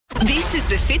This is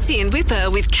the Fitzy and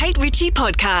Whipper with Kate Ritchie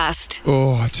podcast.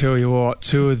 Oh, I tell you what,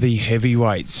 two of the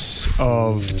heavyweights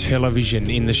of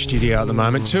television in the studio at the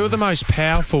moment. Two of the most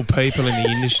powerful people in the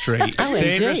industry.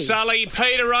 Sandra Sully,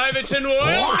 Peter Overton.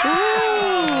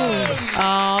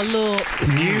 Oh, look.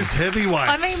 News heavyweights.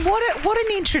 I mean, what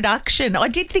an introduction. I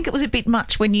did think it was a bit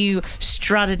much when you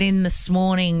strutted in this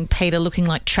morning, Peter, looking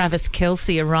like Travis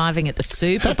Kelce arriving at the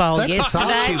Super Bowl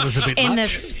yesterday was a bit in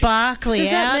much. the sparkly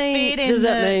outfit. Does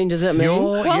that mean?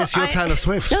 You're Taylor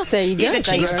Swift. Oh, there you go. Yeah, the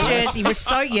Chiefs jersey was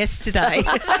so yesterday.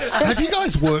 Have you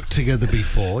guys worked together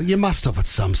before? You must have at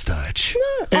some stage.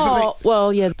 Oh,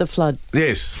 well, yeah, the flood.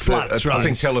 Yes, Floods, I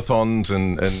think right. telethons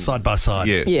and Side by side.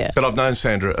 Yeah. But I've known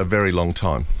Sandra a very long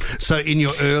time. So in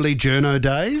your early journo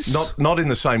days? Not in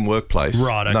the same workplace.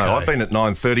 Right, okay. No, I've been at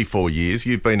 9 34 years.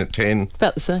 You've been at 10.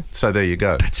 About the same. So there you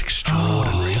go. That's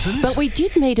extraordinary, isn't it? But we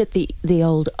did meet at the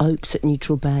old Oaks at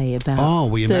Neutral Bay about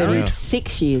were you married?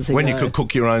 36 years ago. When you could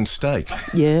cook your own steak.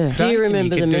 Yeah. Do you you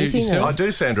remember could the do it meeting? yourself. I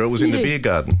do, Sandra. It was in the Yeah. beer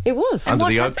garden. It was. Under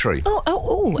the oak tree.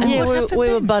 Oh. And Yeah, what we happened were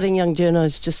then? budding young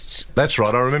journos just... That's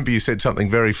right. I remember you said something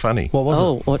very funny. What was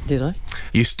Oh, it? what did I?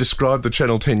 You described the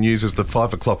Channel 10 News as the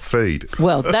 5 o'clock feed.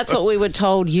 Well, that's what we were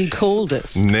told you called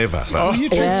us. Never. No. Were you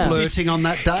two Yeah. flirting on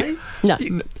that day? No.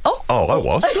 Oh, Oh, I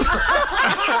was.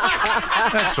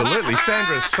 Absolutely.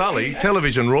 Sandra Sully,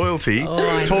 television royalty,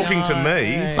 talking to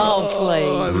me.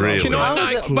 please. Really? Can I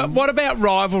know, but what about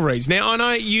rivalries? Now, I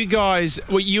know you guys,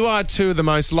 you are two of the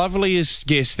most loveliest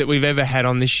guests that we've ever had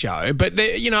on this show, but,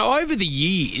 over the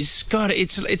years, God,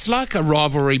 it's like a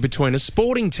rivalry between a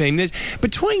sporting team.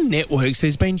 Between networks,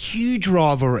 there's been huge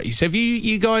rivalries. Have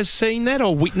you guys seen that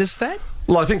or witnessed that?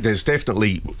 Well, I think there's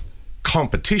definitely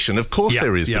competition. Of course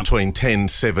there is between 10,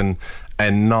 7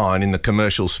 and 9 in the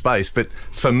commercial space. But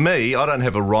for me, I don't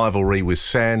have a rivalry with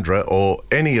Sandra or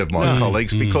any of my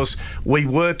colleagues because we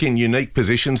work in unique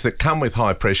positions that come with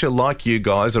high pressure, like you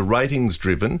guys are ratings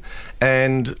driven,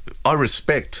 and I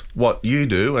respect what you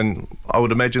do, and I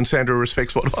would imagine Sandra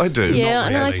respects what I do. Yeah,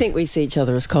 and I really. think we see each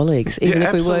other as colleagues, even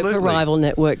if we work for absolutely. rival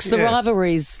networks. The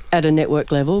rivalry's at a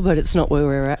network level, but it's not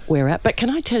where we're at. But can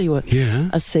I tell you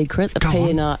a secret?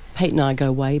 Pete and I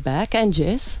go way back, and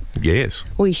Jess. Yes.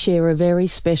 We share a very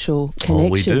special connection. Oh,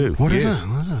 we do. What is Yes. it?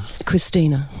 What is it?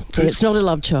 Christina. And it's not a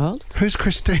love child. Who's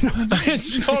Christina?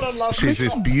 It's not a love. She's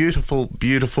this beautiful,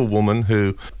 beautiful woman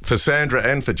who, for Sandra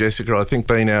and for Jessica, I think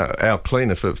been our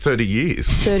cleaner for 30 years.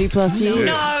 30 plus years.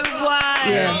 No way.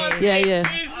 Yeah.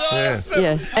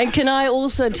 Yeah. And can I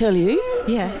also tell you,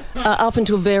 up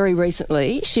until very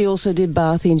recently, she also did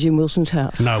Barthy and Jim Wilson's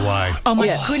house. No way. Oh, my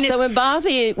goodness. So when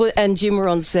Barthy and Jim were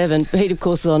on 7, Pete, of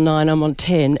course, is on 9, I'm on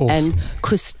 10, Awesome. and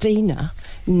Christina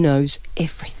knows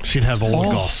everything. She'd have all the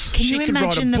goss. Can She you could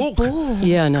write a imagine the book. ball?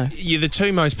 Yeah, I know. You're the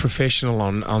two most professional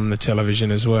on the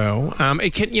television as well.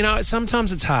 It can,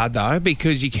 sometimes it's hard though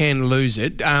because you can lose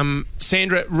it.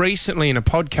 Sandra, recently in a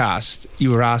podcast,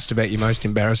 you were asked about your most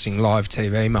embarrassing live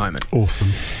TV moment, Awesome.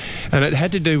 and it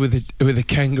had to do with a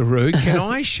kangaroo. Can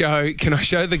I show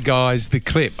the guys the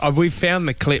clip? We've found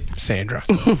the clip, Sandra,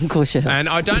 Of course you have. and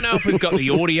I don't know if we've got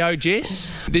the audio,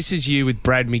 Jess. This is you with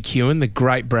Brad McEwen, the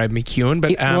great Brad McEwen,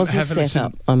 but It was a have a listen.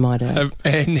 setup, I might add.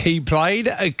 And he played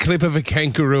a clip of a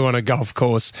kangaroo on a golf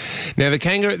course. Now, the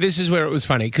kangaroo, this is where it was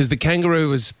funny, because the kangaroo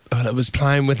was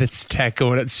playing with its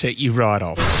tackle and it set you right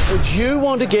off. Would you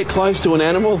want to get close to an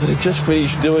animal that had just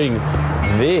finished doing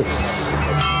this?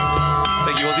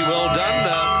 Thank you, Aussie. Well done.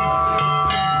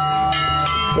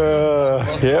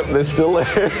 Yep, they're still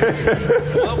there.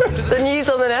 The news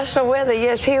on the national weather,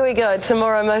 yes, here we go.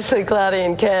 Tomorrow mostly cloudy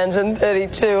in Cairns and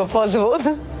 32 are possible.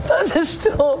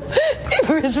 Thunderstorm in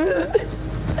Brisbane.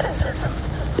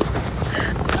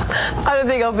 I don't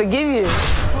think I'll forgive you.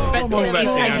 But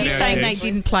are you saying they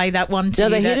didn't play that one to No,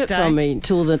 you they that hid it day? from me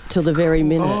till the very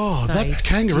minute. Oh, that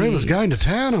kangaroo was going to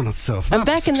town on itself. And That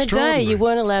back was in the day, you extraordinary.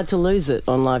 weren't allowed to lose it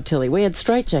on live telly. We had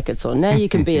straitjackets on. Now you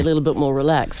can be a little bit more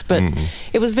relaxed. But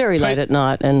it was very late at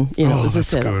night, and it was a that's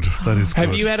setup. good. That is good.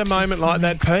 Have you had a moment like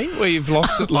that, Pete, where you've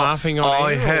lost it laughing on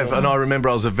I air, have, or- and I remember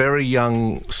I was a very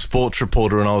young sports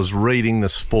reporter and I was reading the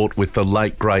sport with the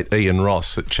late, great Ian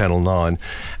Ross at Channel 9,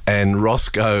 and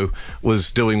Roscoe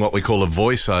was doing what we call a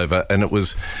voiceover, and it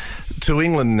was to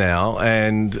England now,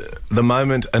 and the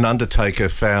moment an undertaker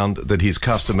found that his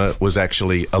customer was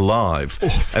actually alive.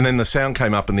 Awesome. And then the sound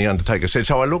came up and the undertaker said,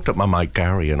 so I looked at my mate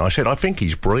Gary and I said, I think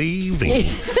he's breathing.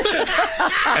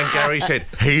 And Gary said,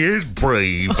 he is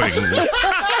breathing.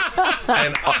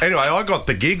 And anyway, I got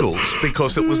the giggles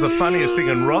because it was the funniest thing,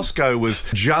 and Roscoe was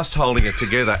just holding it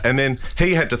together, and then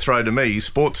he had to throw to me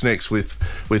Sports Next with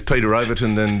Peter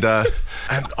Overton, and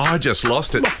I just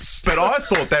lost it. But I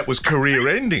thought that was career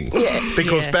ending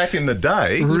because back in the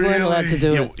day, you weren't allowed to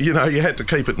do it. You know, you had to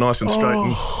keep it nice and straight.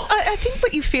 And, I think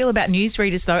what you feel about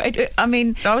newsreaders, though, I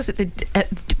mean, I was at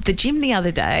the gym the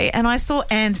other day and I saw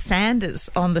Ann Sanders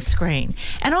on the screen,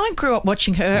 and I grew up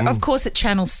watching her, of course, at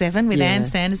Channel 7 with Ann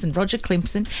Sanders and Roger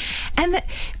Klimpson, and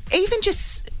even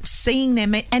just seeing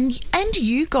them and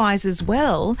you guys as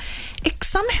well, it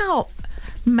somehow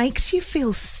makes you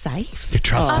feel safe. You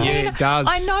trust I it. mean, it does.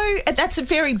 I know that's a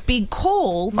very big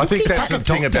call. I think Looking that's at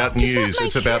the thing about Does that news. make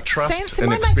It's about trust sense?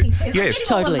 and Am I making sense? Yes, I'm getting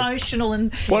totally. all emotional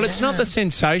and Well, it's not the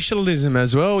sensationalism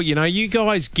as well. You know, you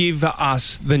guys give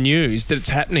us the news that it's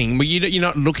happening. You're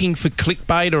not looking for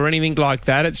clickbait or anything like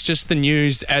that. It's just the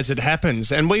news as it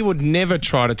happens. And we would never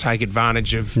try to take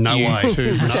advantage of No you way.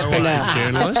 two No respected way.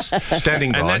 journalists.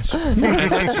 standing by.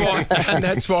 And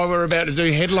that's why we're about to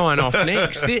do headline off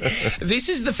next.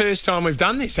 This is the first time we've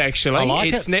done this, actually. I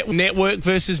like it's it. network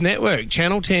versus network.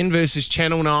 Channel 10 versus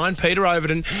Channel 9. Peter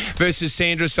Overton versus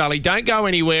Sandra Sully. Don't go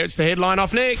anywhere. It's the headline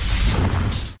off next.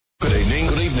 Good evening.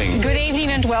 Good evening. Good evening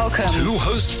and welcome. Two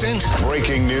hosts and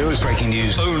Breaking news.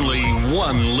 only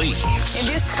one leaves.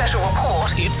 In this special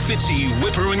report, It's Fitzy,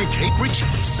 Whipper and Kate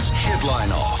Ritchie's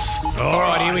Headline Off. All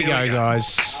right, here we go,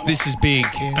 guys. This is big.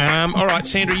 All right,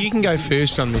 Sandra, you can go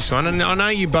first on this one. And I know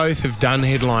you both have done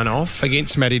headline off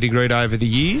against Matty de Groot over the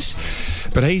years,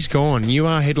 but he's gone. You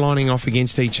are headlining off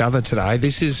against each other today.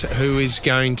 This is who is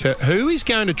going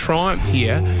to triumph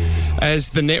here as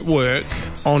the network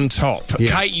on top.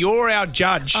 Yeah. Kate, you're our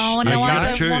judge. Oh, no,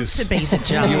 I don't want to be the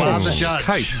judge. You are the judge.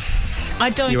 Kate, I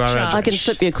don't You are judge. I can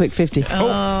slip you a quick 50. No,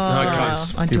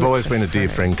 close. I do you've it always for been a dear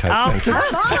free. friend, Kate. Thank you.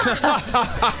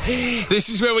 This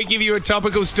is where we give you a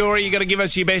topical story. You got to give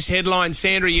us your best headline.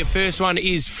 Sandra, your first one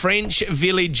is French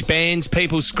village bans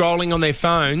people scrolling on their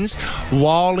phones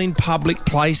while in public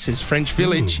places. French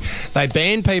village, they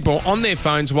ban people on their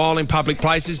phones while in public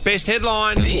places. Best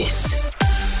headline. This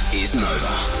is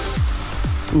Nova.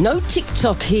 No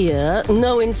TikTok here,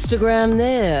 no Instagram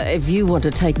there. If you want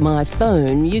to take my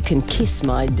phone, you can kiss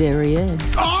my derriere.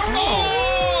 Oh,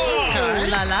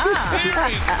 la la.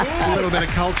 A little bit of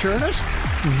culture in it.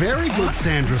 Very good,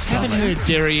 Sandra Sully. Haven't heard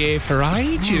derriere for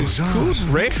ages. Oh, Good gosh.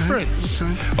 reference.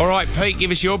 Okay. All right, Pete, give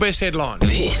us your best headline.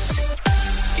 This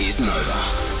is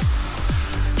Nova.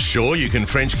 Sure, you can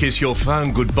French kiss your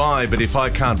phone goodbye, but if I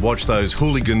can't watch those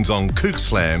hooligans on Kook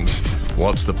Slams,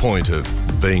 what's the point of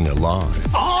being alive?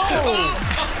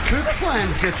 Kook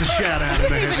Slams gets a shout out I in the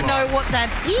don't even headline. know what that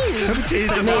is.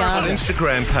 It's a Me viral either.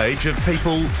 Instagram page of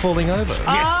people falling over.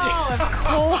 Oh, of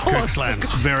course. Kook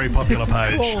Slams, very popular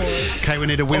page. Okay, we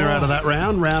need a winner out of that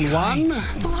round. Round one.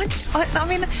 Well, I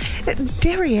mean,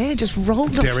 derriere just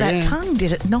rolled off Derriere. that tongue,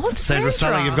 did it not? Sandra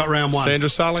Sully, you've got round one. Sandra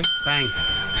Sully. Bang.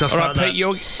 Just All like right,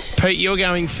 Pete, you're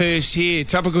going first here.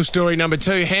 Topical story number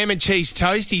 2. Ham and cheese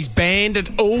toasties banned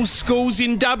at all schools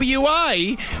in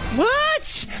WA.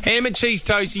 What? Ham and cheese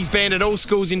toasties banned at all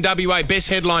schools in WA. Best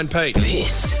headline, Pete.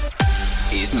 This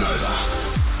is Nova.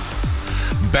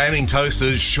 Banning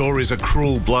toasters sure is a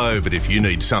cruel blow, but if you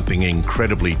need something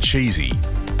incredibly cheesy,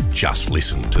 just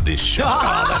listen to this show.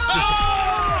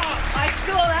 I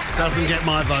saw that. Doesn't get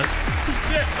my vote.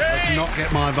 Does not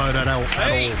get my vote at all.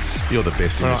 You're the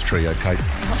best in this trio, Kate.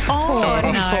 Oh,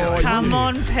 no. Come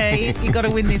on, Pete. You've got to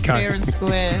win this fair and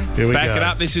square. Here we Back go. it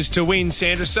up. This is to win,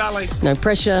 Sandra Sully. No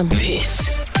pressure. This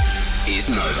is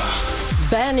Nova.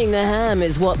 Banning the ham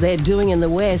is what they're doing in the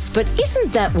West, but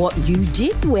isn't that what you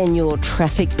did when your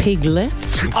traffic pig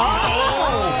left?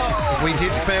 We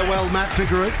did farewell Matt de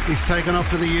Groot. He's taken off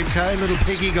to the UK. Little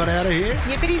piggy got out of here.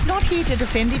 Yeah, but he's not here to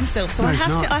defend himself, so No, I he's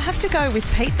have not. to. I have to go with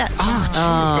Pete that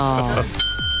time.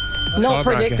 Not Tiebreaker.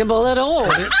 predictable at all.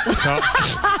 Cut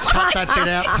that bit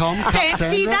out, Tom. Cut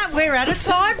Fancy Sandra. that? We're at a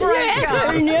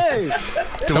tiebreaker. Who knew?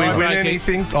 Do we win Tiebreaker.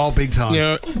 anything? Oh, big time.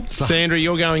 Now, Sandra,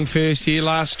 you're going first here.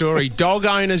 Last story. Dog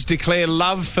owners declare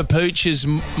love for poochers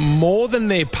more than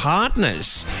their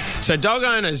partners. So dog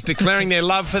owners declaring their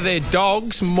love for their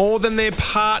dogs more than their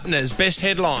partners. Best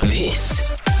headline.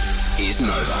 This is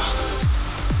Nova.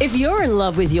 If you're in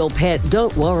love with your pet,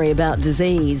 don't worry about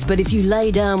disease. But if you lay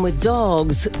down with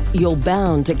dogs, you're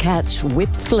bound to catch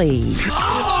whip flea.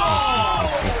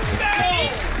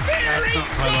 That's not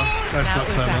clever. That's not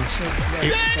clever.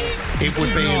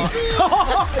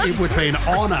 It would be an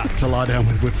honour to lie down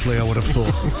with whip flea, I would have thought.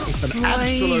 An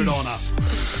absolute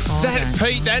honour. That,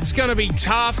 Pete, that's going to be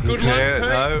tough. Good luck, Yeah, Pete.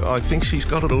 no, I think she's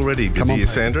got it already. Good Come on, to you,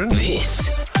 Pete. Sandra.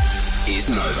 This is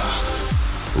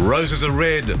Nova. Roses are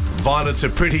red, violets are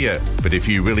prettier, but if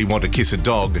you really want to kiss a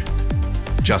dog,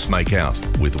 just make out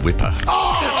with a whipper.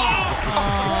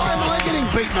 Why am I getting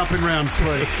beaten up in round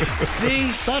 3?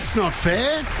 That's not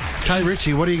fair. Kate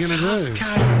Ritchie, what are you going to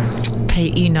do?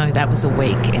 Pete, you know that was a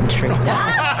weak entry.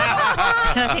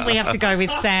 I think we have to go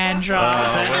with Sandra. Sandra.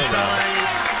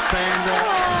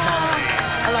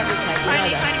 I love you, Kate.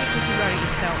 Only because you wrote it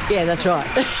yourself. Yeah, that's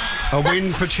right. A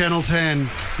win for Channel 10.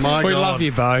 My We God. love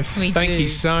you both. We Thank do. you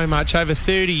so much. Over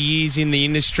 30 years in the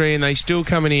industry and they still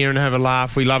come in here and have a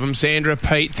laugh. We love them. Sandra,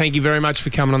 Pete, thank you very much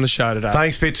for coming on the show today.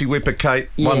 Thanks, Fitzy Whipper, Kate.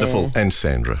 Yeah. Wonderful. And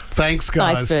Sandra. Thanks,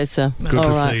 guys. Vice versa. Good All to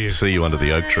right. see you. See you under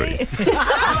the oak tree.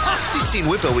 Fitzy and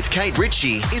Whipper with Kate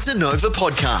Ritchie is a Nova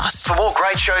podcast. For more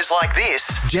great shows like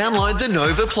this, download the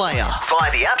Nova Player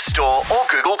via the App Store or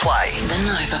Google Play. The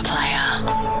Nova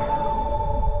Player.